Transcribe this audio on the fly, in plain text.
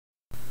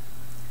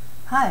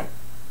Hi,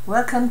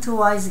 welcome to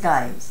Wise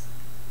Guys.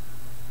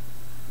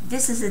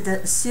 This is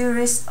the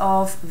series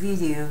of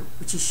video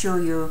which show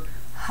you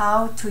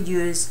how to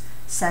use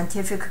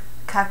scientific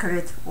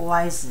calculator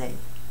wisely.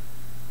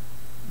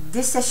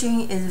 This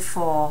session is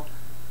for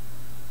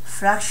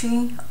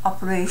fraction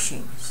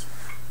operations.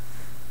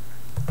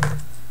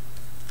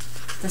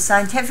 The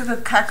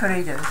scientific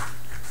calculator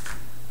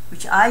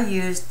which I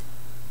used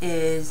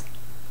is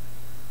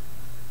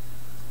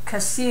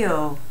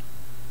Casio,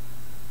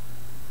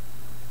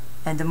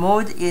 and the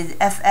mode is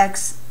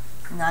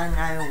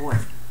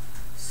FX991.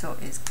 So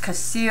it's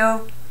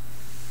Casio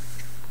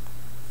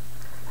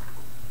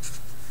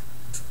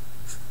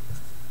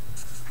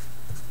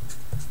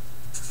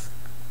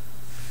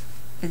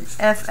it's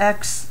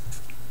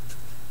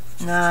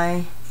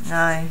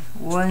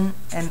FX991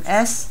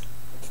 MS,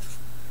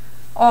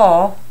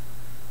 or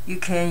you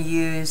can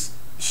use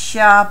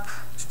Sharp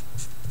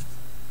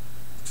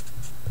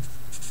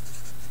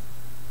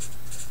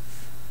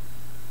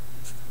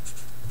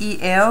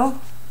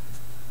EL.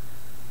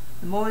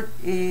 The mode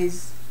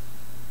is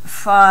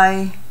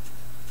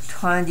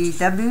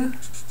 520W.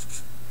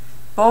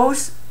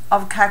 Both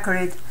of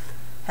calculate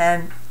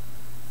have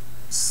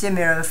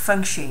similar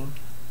function,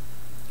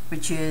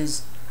 which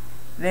is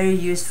very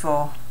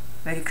useful,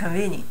 very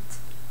convenient.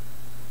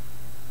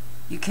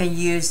 You can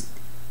use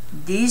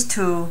these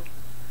two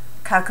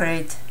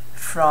calculate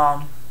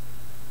from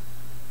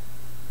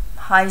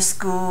high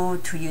school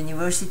to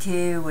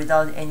university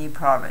without any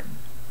problem.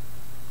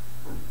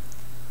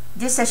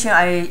 This session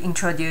I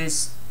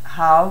introduce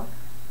how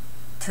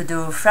to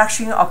do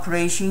fraction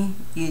operation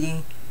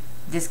using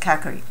this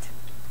calculator.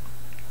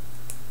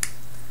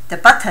 The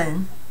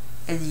button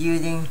is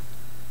using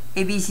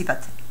ABC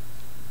button.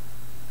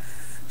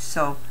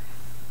 So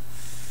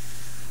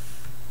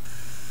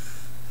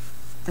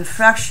the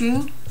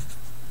fraction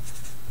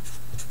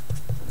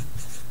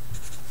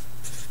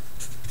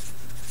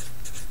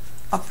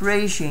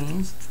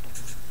operations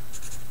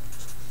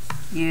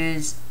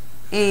use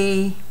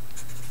A,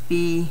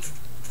 B,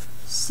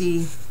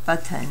 C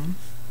button.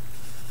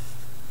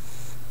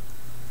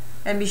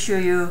 Let me show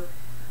you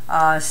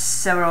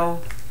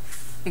several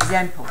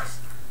examples.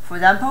 For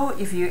example,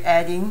 if you're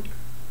adding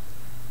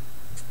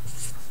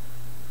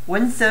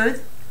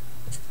 1/3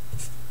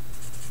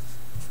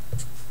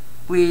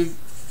 with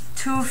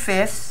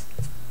 2/5,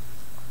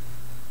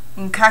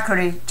 in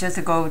calculate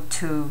just go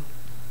to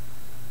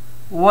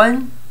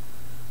 1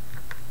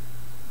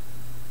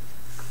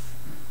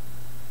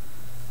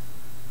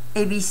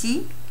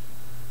 ABC.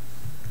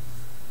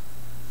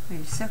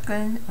 Wait a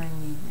second, I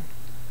need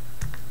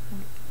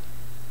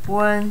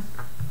 1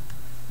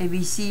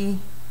 ABC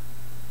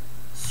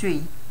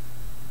 3.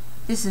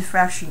 This is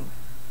fraction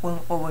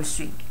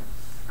 1/3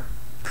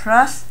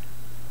 plus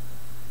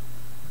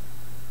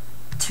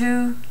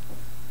 2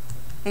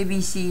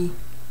 ABC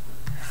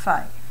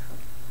 5.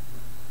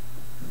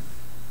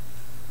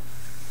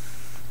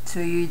 So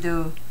you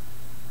do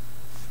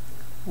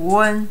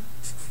 1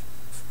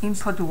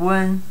 input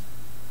 1,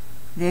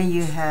 then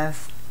you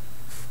have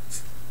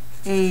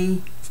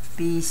A,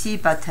 B, C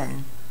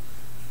button,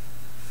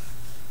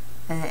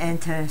 and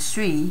enter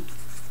 3,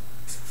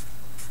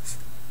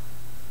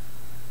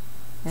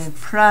 and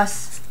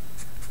plus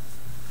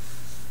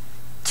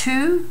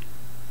 2,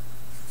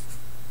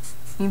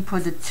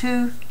 input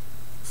 2,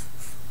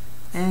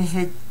 and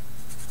hit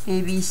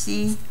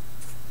ABC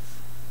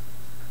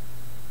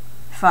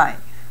 5.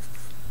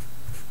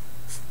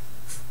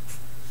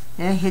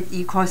 Then hit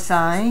equal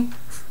sign,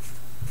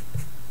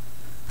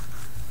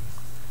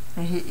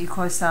 and hit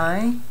equal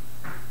sign,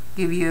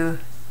 give you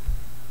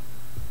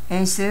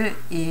answer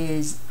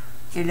is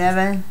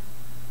 11/15.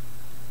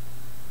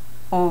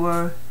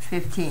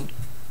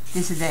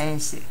 This is the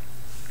answer.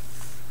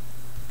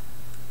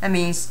 That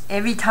means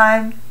every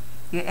time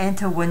you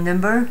enter one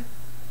number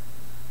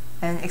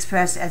and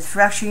express as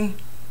fraction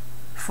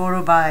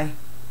followed by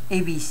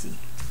ABC.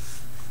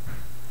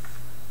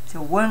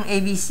 So 1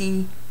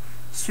 ABC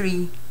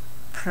 3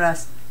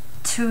 plus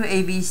 2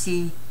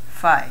 ABC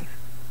 5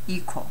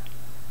 equal.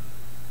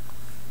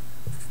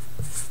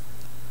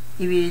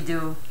 If you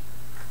do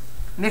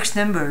mixed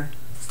number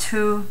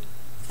 2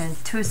 and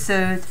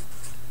 2/3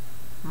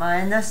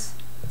 minus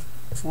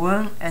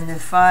 1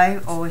 and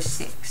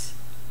 5/6,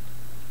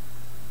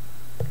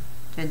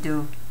 they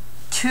do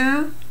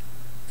 2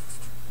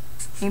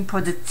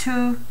 input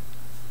 2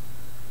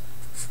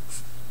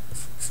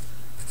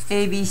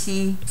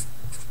 ABC,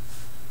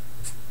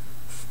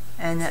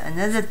 and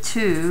another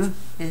 2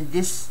 is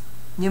this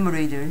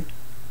numerator,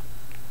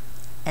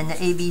 and the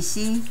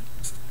ABC,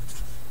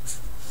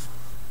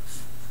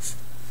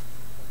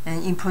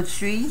 and input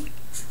 3,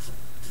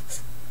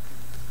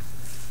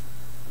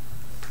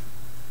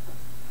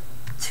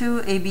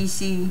 2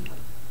 ABC,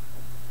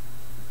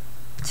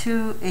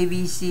 2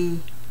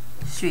 ABC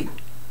 3,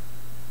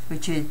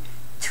 which is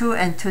 2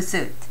 and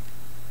 2/3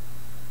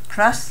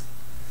 plus,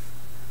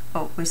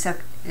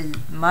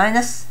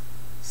 minus,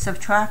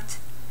 subtract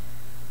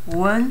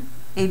 1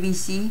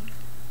 ABC,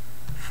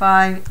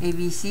 5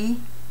 ABC,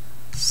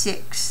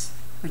 6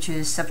 which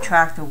is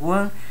subtract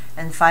 1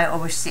 and 5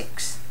 over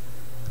 6,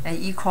 and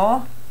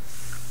equal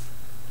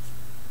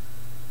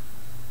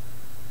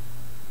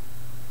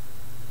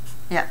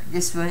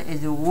this one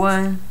is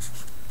 1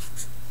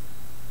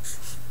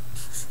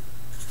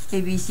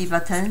 ABC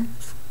button,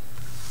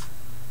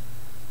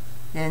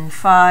 then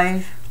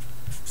 5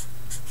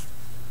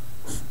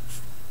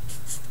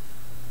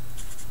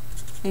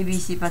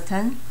 ABC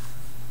button,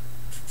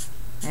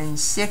 and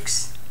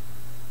 6,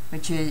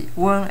 which is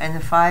 1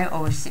 and 5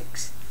 over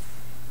 6,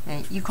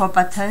 and equal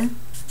button,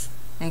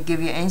 and give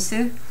you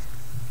answer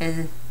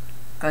is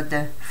got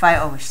the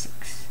 5 over 6.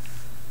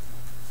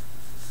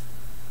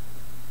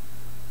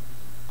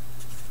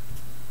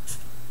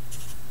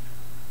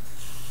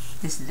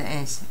 This is the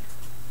answer.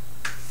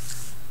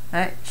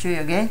 Alright, show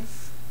you again.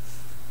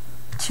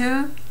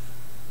 2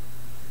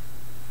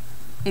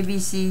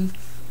 ABC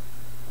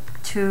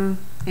 2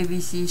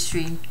 ABC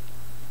 3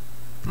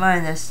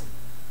 minus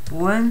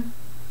 1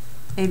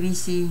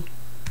 ABC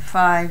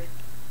 5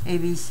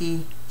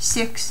 ABC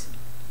 6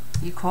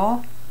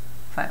 equal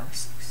 5 over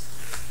 6.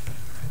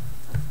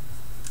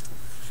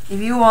 If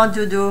you want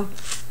to do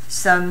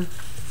some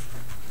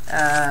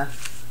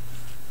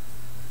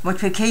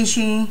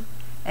multiplication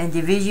and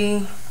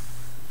division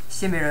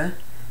similar,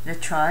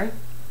 let's try.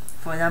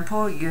 For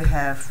example, you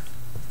have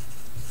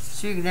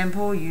 3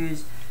 example.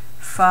 Use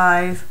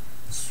 5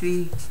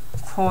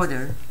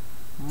 3/4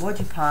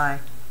 multiply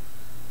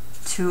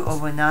 2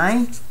 over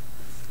 9.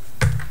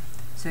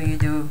 So you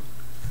do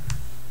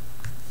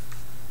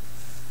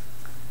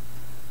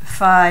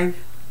 5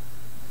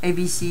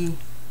 ABC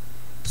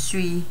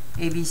 3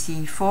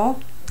 ABC 4.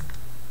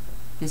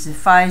 This is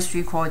 5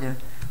 3/4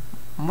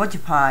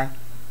 multiply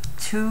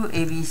 2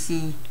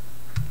 ABC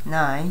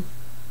 9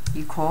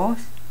 equals,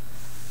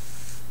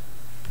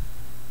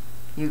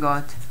 you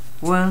got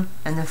 1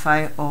 and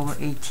 5 over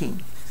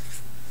 18.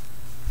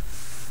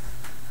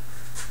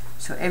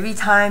 So every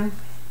time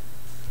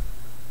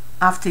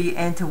after you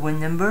enter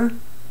one number,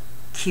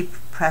 keep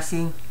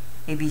pressing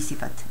ABC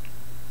button.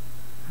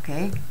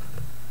 Okay.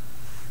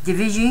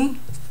 Division,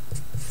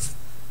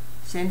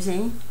 same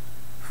thing.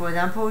 For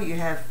example, you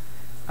have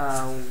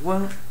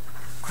one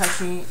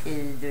question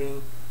is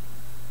doing,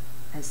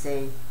 let's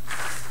say,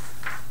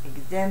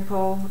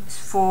 example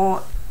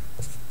 4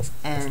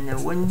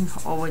 and 1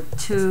 over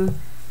 2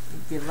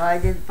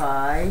 divided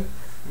by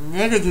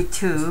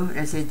 -2.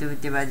 Let's say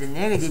divide the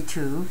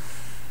 -2.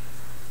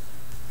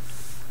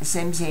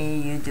 Same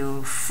thing, you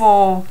do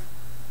 4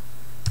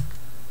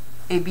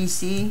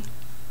 ABC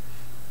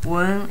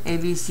 1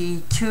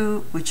 ABC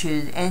 2, which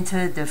is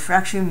enter the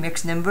fraction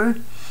mixed number,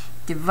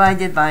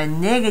 divided by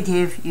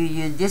negative. You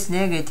use this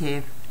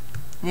negative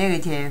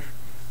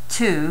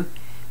 2,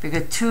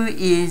 because 2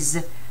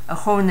 is a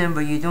whole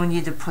number. You don't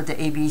need to put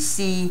the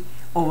ABC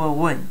over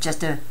 1,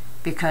 just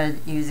because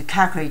you use the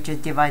calculator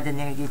divide the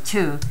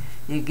 -2,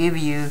 it give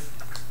you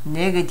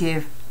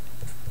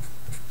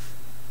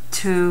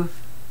 -2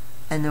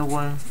 and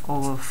 1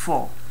 over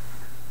 4.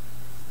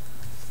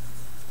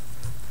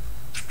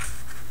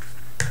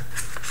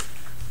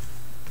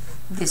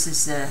 This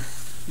is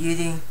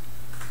using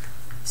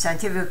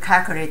scientific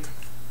calculator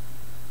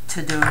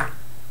to do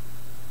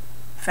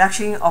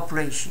fraction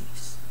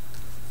operations.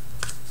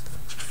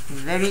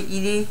 Very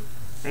easy,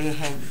 very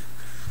handy.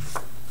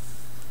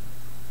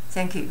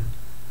 Thank you.